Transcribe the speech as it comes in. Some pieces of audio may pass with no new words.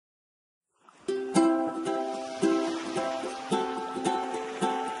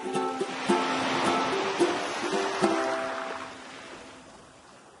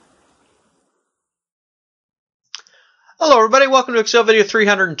everybody, welcome to Excel video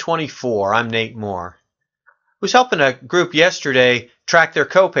 324. I'm Nate Moore. I was helping a group yesterday track their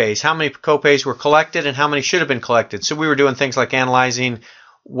copays, how many copays were collected and how many should have been collected. So we were doing things like analyzing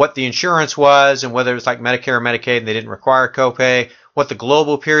what the insurance was and whether it was like Medicare or Medicaid and they didn't require a copay, what the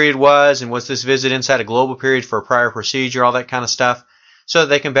global period was and was this visit inside a global period for a prior procedure, all that kind of stuff, so that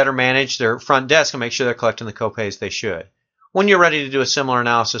they can better manage their front desk and make sure they're collecting the copays they should. When you're ready to do a similar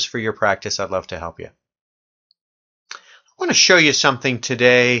analysis for your practice, I'd love to help you. I want to show you something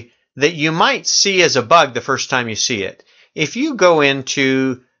today that you might see as a bug the first time you see it. If you go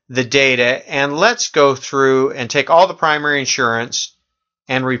into the data and let's go through and take all the primary insurance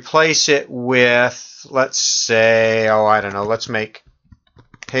and replace it with, let's say, let's make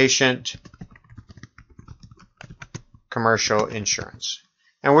patient commercial insurance.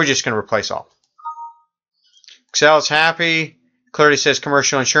 And we're just going to replace all. Excel's happy, clearly says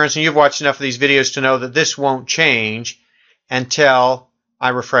commercial insurance, and you've watched enough of these videos to know that this won't change until I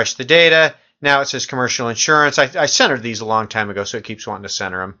refresh the data. Now it says commercial insurance. I centered these a long time ago, so it keeps wanting to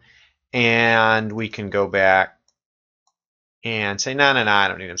center them. And we can go back and say, no, I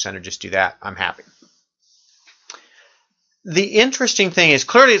don't need them centered. Just do that. I'm happy. The interesting thing is,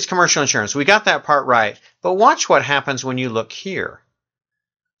 clearly it's commercial insurance. We got that part right. But watch what happens when you look here.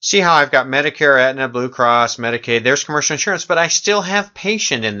 See how I've got Medicare, Aetna, Blue Cross, Medicaid. There's commercial insurance, but I still have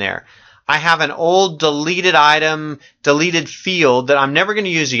patient in there. I have an old deleted item, deleted field that I'm never going to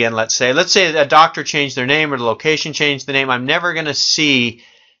use again, let's say. Let's say a doctor changed their name or the location changed the name. I'm never going to see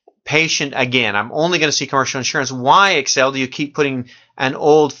patient again. I'm only going to see commercial insurance. Why, Excel, do you keep putting an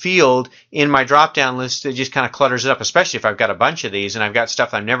old field in my drop-down list that just kind of clutters it up, especially if I've got a bunch of these and I've got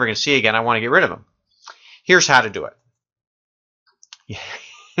stuff I'm never going to see again. I want to get rid of them. Here's how to do it.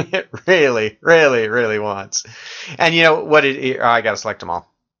 It really wants. And you know what? I got to select them all.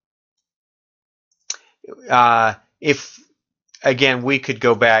 If, again, we could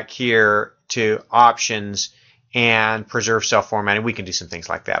go back here to options and preserve self-formatting, we can do some things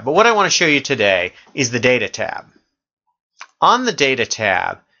like that. But what I want to show you today is the data tab. On the data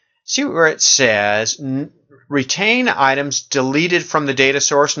tab, see where it says retain items deleted from the data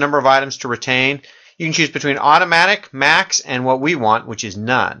source, number of items to retain. You can choose between automatic, max, and what we want, which is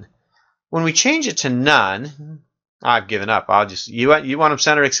none. When we change it to none, I've given up. You want them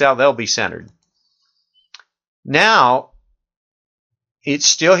centered, Excel, they'll be centered. Now, it's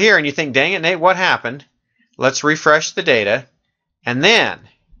still here, and you think, dang it, Nate, what happened? Let's refresh the data, and then,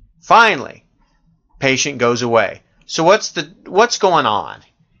 finally, patient goes away. So what's going on?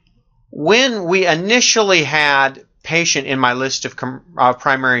 When we initially had patient in my list of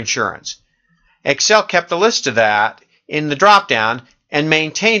primary insurance, Excel kept a list of that in the drop-down and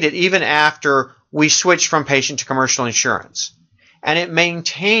maintained it even after we switched from patient to commercial insurance. And it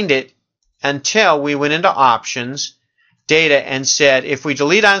maintained it until we went into options, data, and said, if we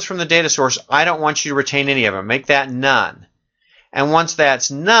delete items from the data source, I don't want you to retain any of them. Make that none. And once that's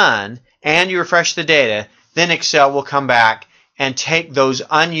none, and you refresh the data, then Excel will come back and take those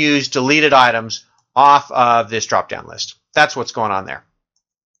unused, deleted items off of this drop-down list. That's what's going on there.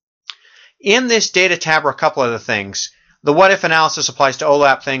 In this data tab are a couple other things. The what-if analysis applies to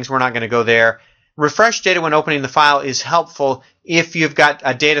OLAP things. We're not going to go there. Refresh data when opening the file is helpful if you've got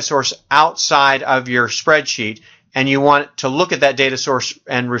a data source outside of your spreadsheet and you want to look at that data source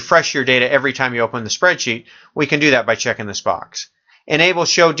and refresh your data every time you open the spreadsheet. We can do that by checking this box. Enable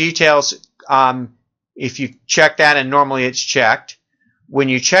show details. If you check that, and normally it's checked, when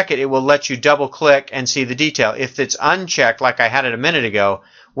you check it, it will let you double click and see the detail. If it's unchecked, like I had it a minute ago,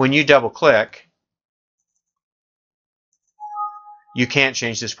 when you double click, you can't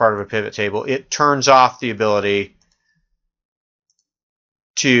change this part of a pivot table. It turns off the ability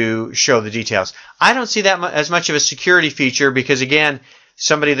to show the details. I don't see that as much of a security feature because, again,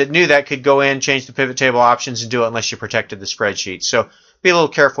 somebody that knew that could go in, change the pivot table options, and do it unless you protected the spreadsheet. So be a little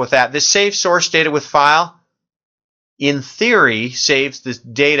careful with that. This save source data with file, in theory, saves the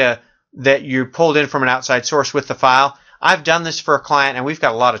data that you pulled in from an outside source with the file. I've done this for a client, and we've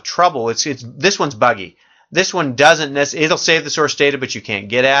got a lot of trouble. This one's buggy. This one doesn't necessarily, it'll save the source data, but you can't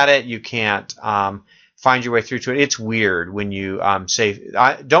get at it. You can't find your way through to it. It's weird when you save.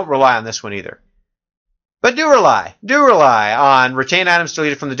 Don't rely on this one either. But do rely on retain items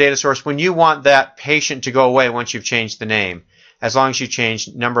deleted from the data source when you want that patient to go away once you've changed the name. As long as you change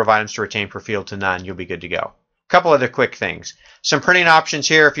number of items to retain per field to none, you'll be good to go. A couple other quick things. Some printing options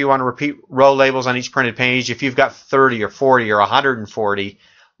here if you want to repeat row labels on each printed page. If you've got 30 or 40 or 140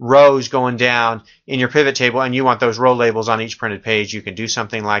 rows going down in your pivot table and you want those row labels on each printed page, you can do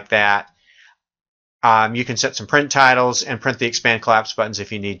something like that. You can set some print titles and print the expand collapse buttons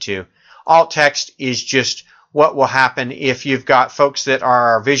if you need to. Alt text is just what will happen if you've got folks that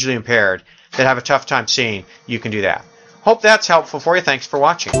are visually impaired that have a tough time seeing. You can do that. Hope that's helpful for you. Thanks for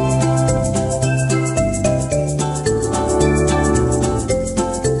watching.